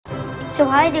So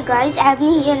hi there guys,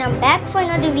 Abney here and I'm back for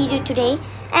another video today,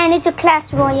 and it's a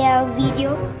Clash Royale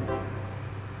video.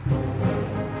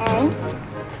 And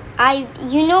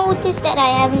you noticed that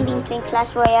I haven't been playing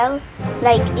Clash Royale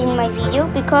like in my video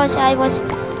because I was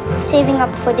saving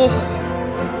up for this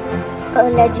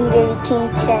legendary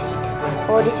king chest.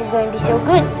 Oh, this is going to be so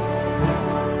good.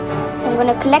 So I'm going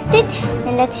to collect it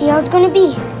and let's see how it's going to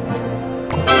be.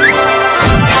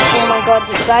 Oh my god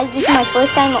guys, this is my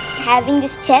first time having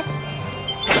this chest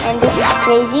and this is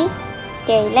crazy.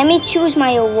 Okay, let me choose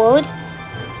my award.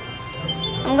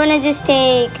 I'm gonna just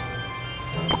take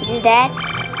just that.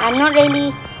 I'm not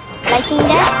really liking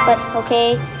that, but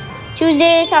okay. Choose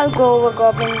this, I'll go over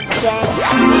Goblin Gang.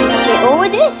 Okay, over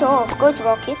this? Oh, of course,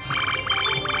 rockets.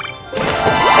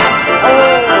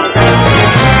 Oh.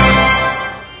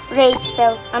 Raid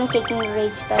spell. I'm taking the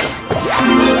raid spell.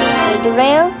 Okay, the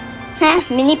rail.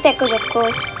 Mini peckers, of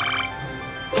course.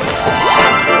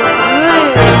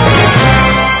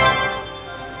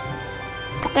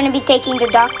 I'm gonna be taking the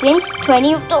dark prince.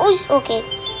 20 of those. Okay,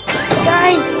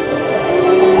 guys.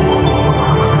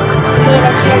 Okay,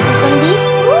 let's see how this is gonna be.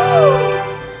 Woo!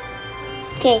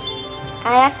 Okay,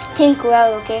 I have to think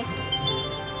well. Okay,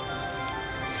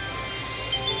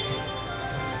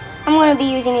 I'm gonna be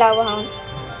using Lava Hound.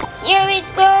 Here it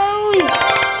goes.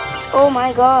 Oh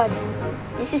my god.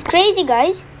 This is crazy,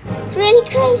 guys. It's really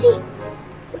crazy.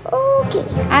 Okay,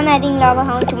 I'm adding Lava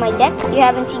Hound to my deck. You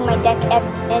haven't seen my deck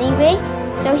anyway.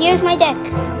 So here's my deck.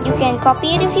 You can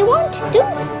copy it if you want to.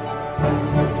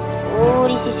 Oh,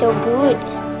 this is so good.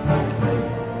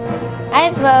 I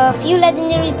have a few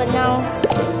legendary, but now,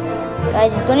 okay.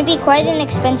 Guys, it's going to be quite an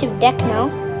expensive deck now.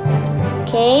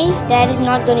 Okay, that is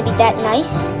not going to be that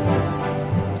nice.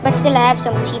 But still, I have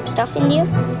some cheap stuff in there.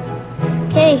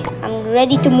 Okay, I'm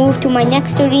ready to move to my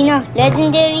next arena.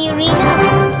 Legendary arena.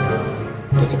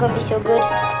 This is gonna be so good.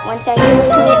 Once I move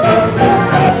to it, I'm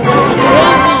gonna be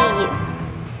crazy.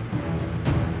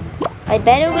 I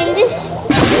better win this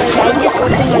because I just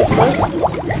opened my first.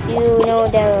 You know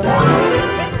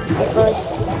my first.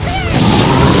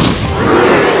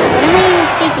 What am I even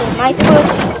speaking? My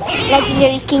first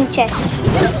legendary king chest,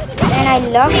 and I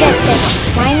love that chest.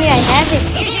 Finally, I have it.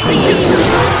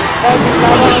 Guys, this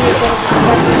lava one is gonna be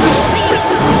such a good.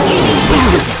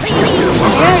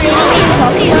 Am I really talking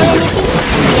about anything?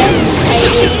 Yes, I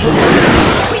really do.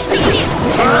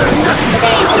 For some reason,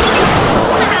 but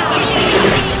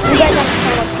you guys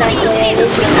understand what Clash Royale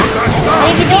is. And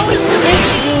if you don't, you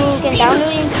can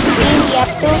download it in the App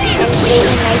Store and it's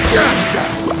really nice game.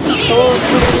 So, of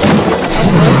course.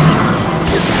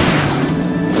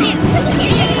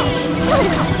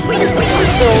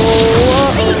 So,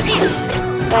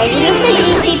 guys, it looks like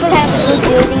these people have a good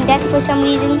building deck for some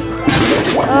reason.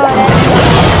 Oh, that's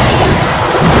nice.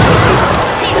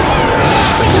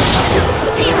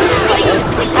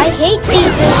 I hate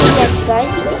these building decks,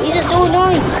 guys. These are so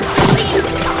annoying.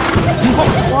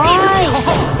 Why?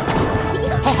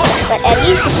 But at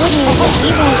least the good news is he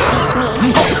won't beat me.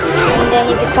 And then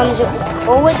if it comes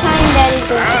overtime, that is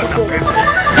going to be good.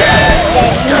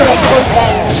 Then he will of course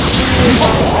die, guys.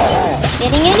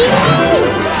 Getting anyone?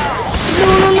 No.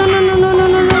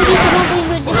 This is not going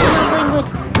good. This is not going good.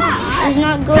 It's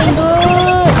not going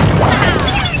good.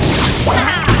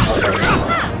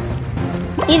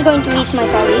 He's going to reach my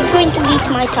tower. He's going to reach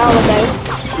my tower, guys.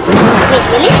 Wait,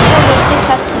 really? Okay, he just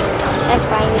touched me. That's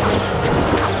fine with me.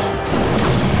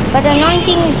 But the annoying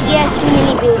thing is he has too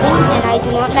many buildings, and I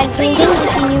do not like buildings,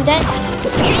 if you knew that.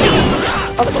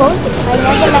 Of course, I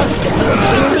never liked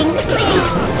buildings.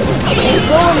 They're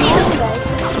so annoying, guys.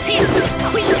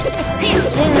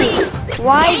 Literally,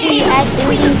 why do you add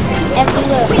buildings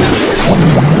everywhere?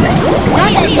 It's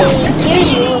not that they kill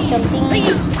you or something.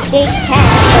 They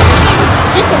can,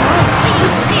 but just annoying.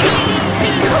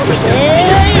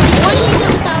 There is one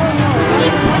little tower now. Not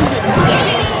even one hit.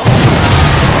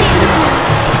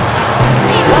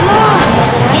 Come on,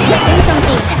 I can do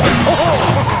something.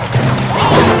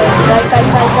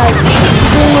 Guys.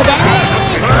 Doing more damage.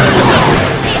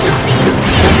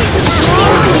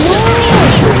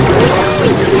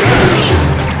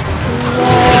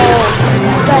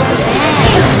 This guy is bad.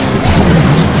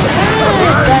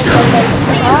 Guys, this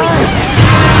is hard.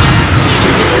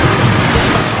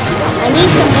 I need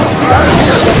some more spells.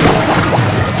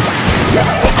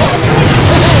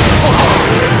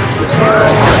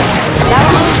 That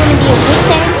one is going to be a good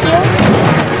tank here.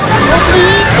 Hopefully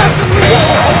he touches it.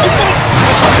 Yes, he touched it.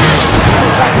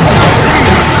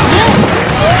 Yes.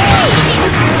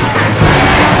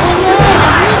 I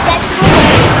need that power.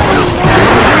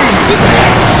 Just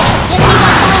get me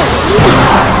that power.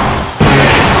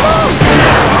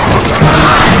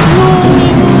 No,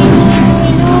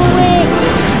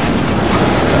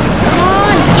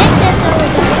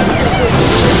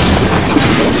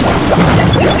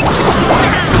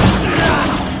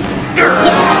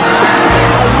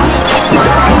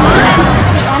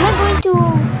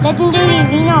 legendary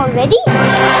arena already?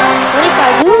 What if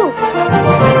I do?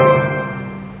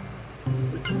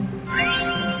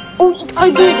 Oh, I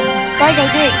did. Guys, I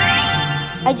did.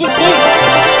 I just did.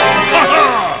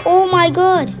 Oh my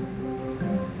god.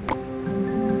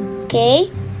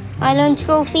 Okay. I learned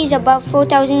trophies above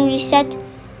 4,000 reset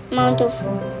amount of...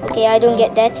 Okay, I don't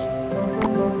get that.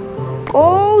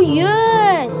 Oh,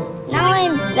 yes. Now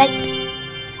I'm like...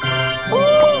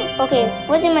 Oh, okay.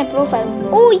 What's in my profile?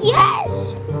 Oh,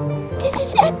 yes. This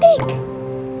is epic.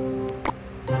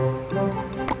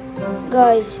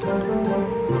 Guys.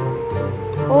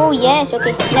 Oh, yes.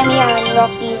 Okay, let me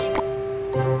unlock these.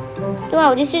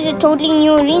 Wow, this is a totally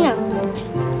new arena.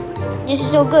 This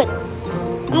is so good.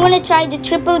 I'm gonna try the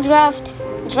triple draft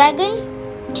dragon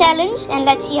challenge and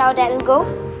let's see how that'll go.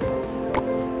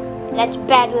 Let's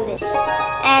battle this.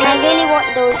 And I really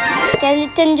want those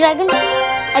skeleton dragons.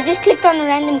 I just clicked on a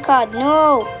random card.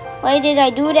 No, why did I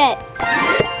do that?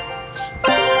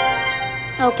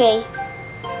 Okay,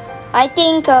 I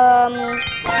think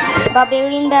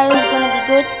barbarian battle is gonna be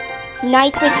good.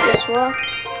 Night witch for sure.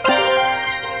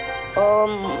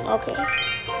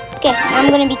 Okay, I'm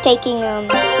gonna be taking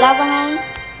lava hound.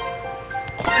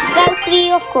 Valkyrie,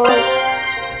 of course.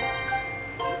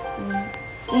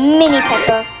 Mini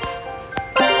P.E.K.K.A.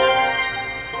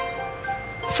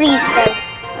 Freeze spell.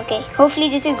 Okay, hopefully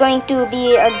this is going to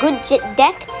be a good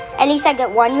deck. At least I get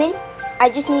one win. I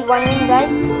just need one win,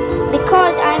 guys.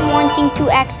 Because I'm wanting to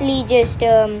actually just,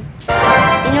 you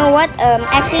know what?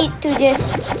 Actually to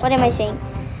just, what am I saying?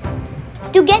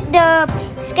 To get the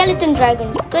skeleton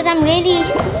dragons. Because I'm really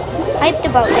hyped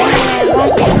about them and I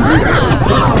want them.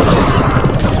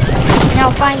 Now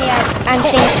finally I'm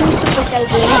playing 2 Supercell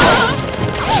games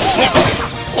in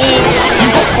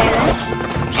my channel.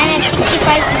 And I have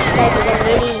 65 subscribers. I'm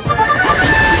really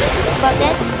happy about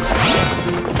that.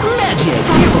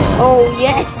 Oh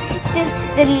yes,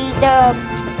 the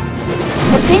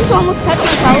prince almost touched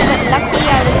my tower, but luckily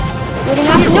I was good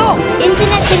enough. No,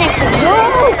 internet connection. No,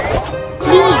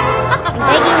 please, I'm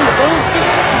begging you, don't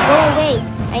just go away.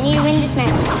 I need to win this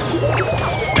match.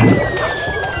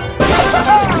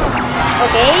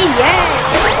 Okay, yes,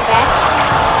 the batch.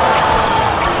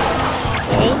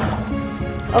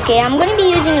 Okay, I'm gonna be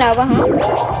using lava hound.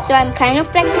 So I'm kind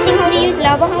of practicing how to use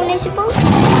lava hound, I suppose. If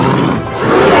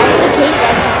that is the case,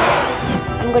 that's nice.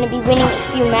 I'm gonna be winning a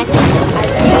few matches.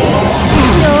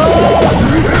 So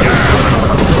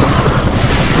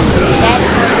that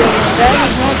is not going well. That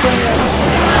is not going well.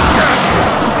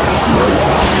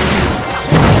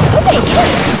 Okay,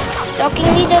 good.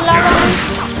 Shockingly, the lava hound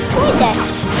destroyed that.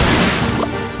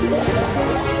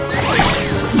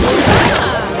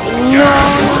 No,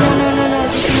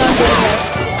 this is not going well.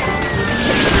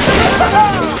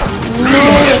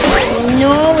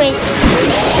 No way.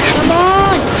 Come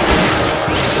on.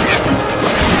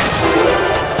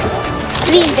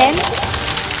 Freeze them.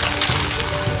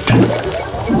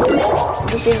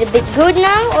 This is a bit good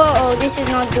now. Oh, this is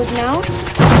not good now.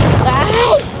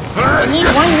 Guys, I need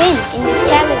one win in this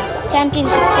challenge,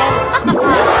 championship challenge.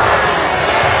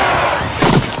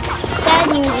 Sad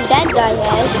news is that guy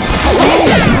has.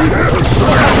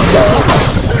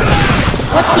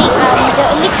 What thing? The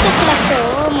elixir collector.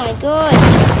 Oh my god.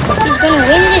 He's gonna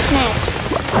win this match.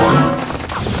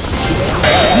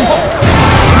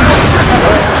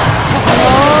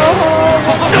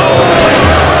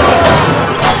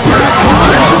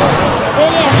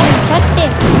 Really, I haven't touched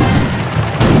him.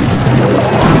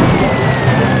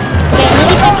 Okay,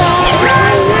 mini P.E.K.K.A.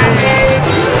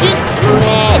 Just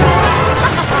red.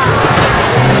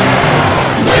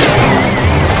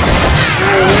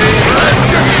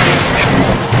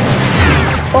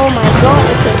 Oh my god,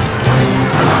 okay.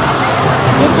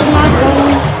 This is not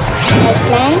going as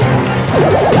planned.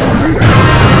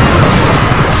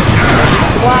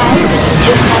 Why is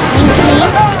this happening to me?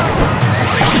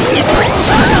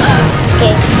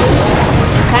 Okay.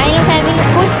 I'm kind of having a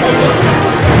push, a little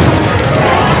push.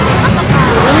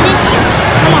 Win this?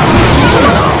 Come on.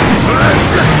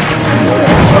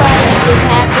 Why is this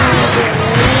happening to me?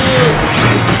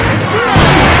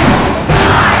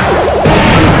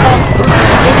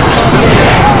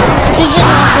 This is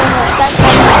not going well. That's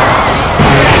not good.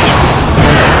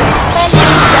 But at least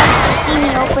you got to see me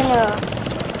open a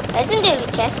legendary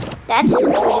chest. That's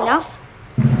good enough.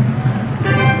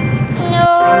 No!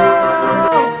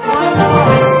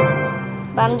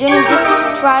 But I'm gonna just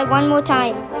try one more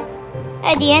time.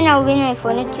 At the end, I'll win an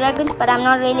Inferno Dragon, but I'm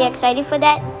not really excited for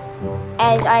that,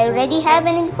 as I already have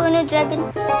an Inferno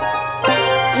Dragon.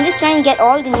 I'm just trying to get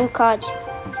all the new cards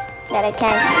that I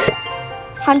can.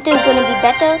 Hunter's gonna be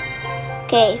better.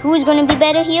 Okay, who's gonna be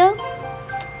better here?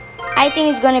 I think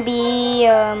it's gonna be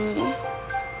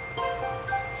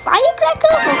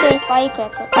Firecracker? Okay,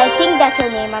 Firecracker. I think that's her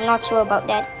name. I'm not sure about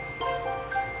that.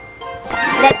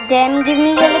 Let them give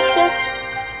me the elixir.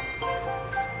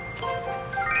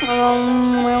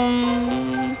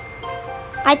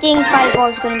 I think Fireball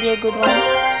is gonna be a good one.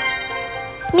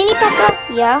 Mini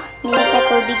P.E.K.K.A? Yeah, Mini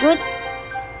P.E.K.K.A will be good.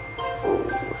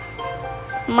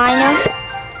 Miner.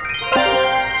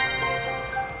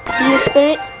 Heal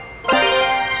Spirit.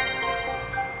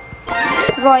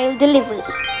 Royal Delivery.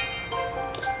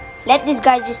 Okay. Let this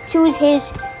guy just choose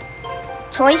his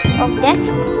choice of death.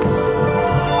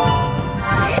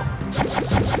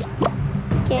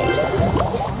 Okay.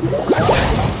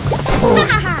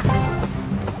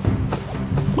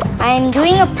 I am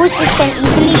doing a push which can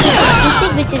easily be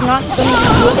defeated, which is not going to be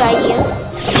a good idea.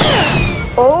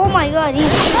 Oh my god,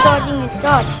 he's just dodging his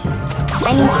shots.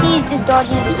 I mean, C is just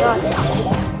dodging the shots.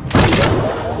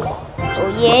 Oh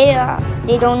yeah,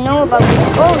 they don't know about this.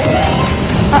 Oh,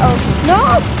 uh-oh.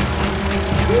 No!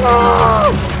 No!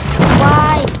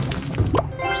 Why?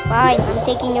 Fine, I'm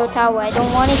taking your tower. I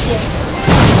don't want it here.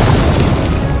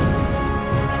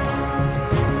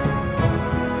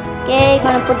 Okay,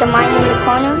 gonna put the mine in the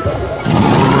corner.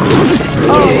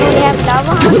 Oh, no, they have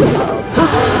lava. I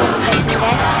wasn't expecting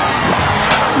that.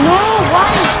 No,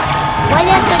 why? Why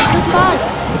they have such good cards?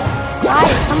 Why?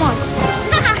 Come on.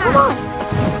 Come on.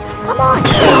 Come on.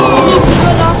 Please,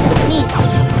 zero losses, please.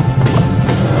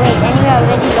 Wait, anyway, I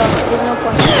already lost, so there's no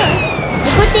point.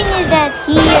 The good thing is that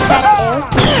he attacks air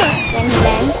when he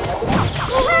lands.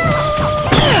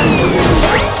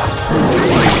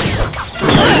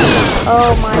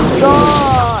 Oh my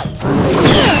god!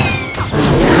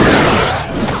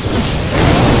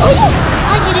 Oh yes!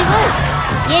 I did it right!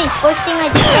 Yay, first thing I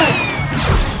did right.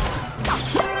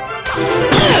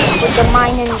 Put the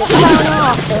mine in the tower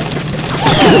after.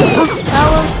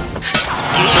 Tower.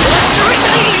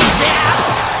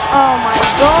 Oh my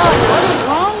god, what is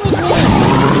wrong with me?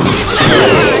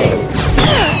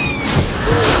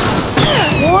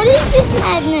 What is this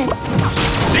madness?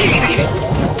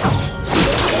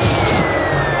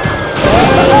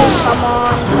 Come on, come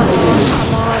on,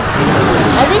 come on.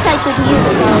 I wish I could heal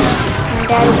the tower. And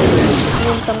that would be the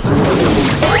dream come true.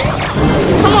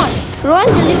 Come on, Royal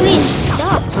Delivery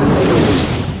sucks.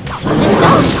 Just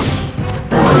sucks.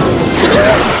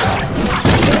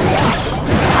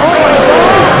 Oh my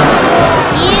god.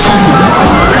 Yeah.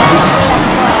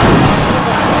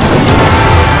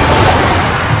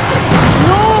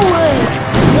 No way.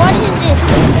 What is this?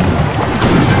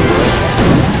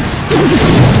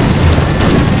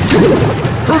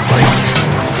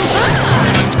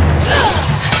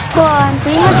 Oh, I'm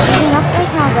pretty much giving up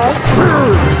right now, guys.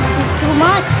 This is too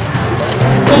much.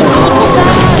 Okay,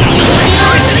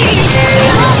 Mini P.E.K.K.A.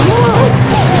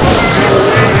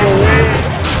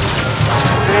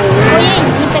 Oh yeah,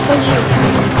 Mini P.E.K.K.A here.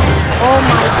 Oh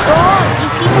my god,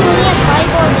 these people only have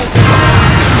 5 already.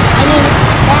 I mean,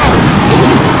 that.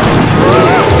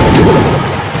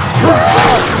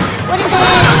 What is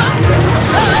that?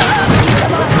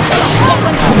 Come on, take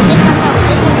one out, take one out,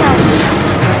 take one out.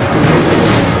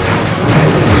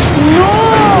 No!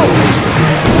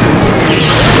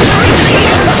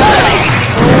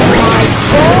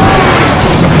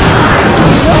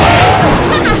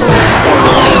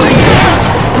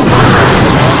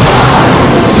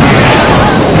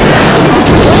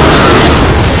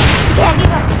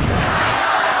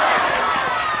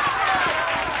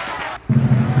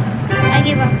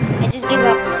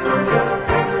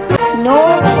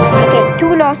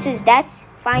 Losses, that's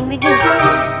fine with me.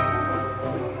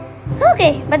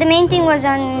 Okay, but the main thing was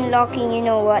unlocking, you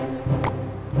know what?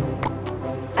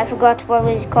 I forgot what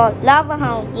was it called. Lava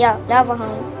Hound. Yeah, Lava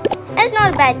Hound. That's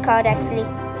not a bad card actually.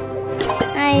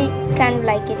 I kind of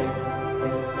like it.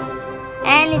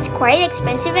 And it's quite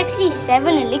expensive actually,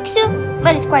 7 elixir,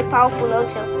 but it's quite powerful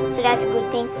also. So that's a good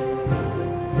thing.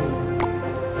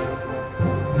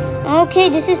 Okay,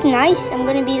 this is nice. I'm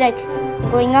gonna be like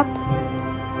going up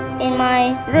in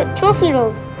my trophy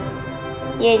road.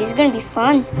 Yeah, this is gonna be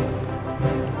fun.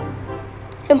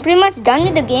 So I'm pretty much done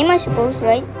with the game, I suppose,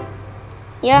 right?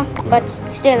 Yeah, but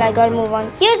still I gotta move on.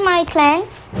 Here's my clan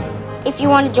if you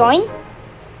want to join.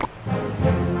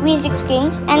 We 6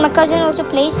 kings, and my cousin also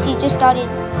plays. He just started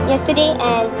yesterday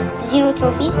and 0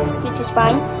 trophies, which is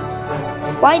fine.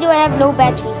 Why do I have low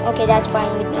battery? Okay, that's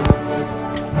fine with me.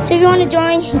 So if you want to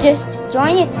join, just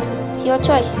join it. It's your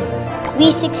choice. We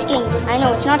 6 kings. I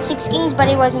know it's not 6 kings, but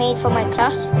it was made for my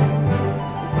class.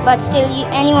 But still,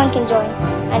 anyone can join.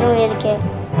 I don't really care.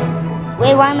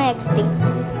 Wait, why am I exiting?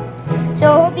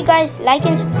 So hope you guys like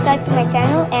and subscribe to my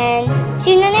channel, and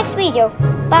see you in the next video.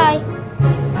 Bye.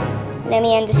 let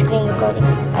me end the screen recording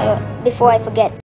before I forget.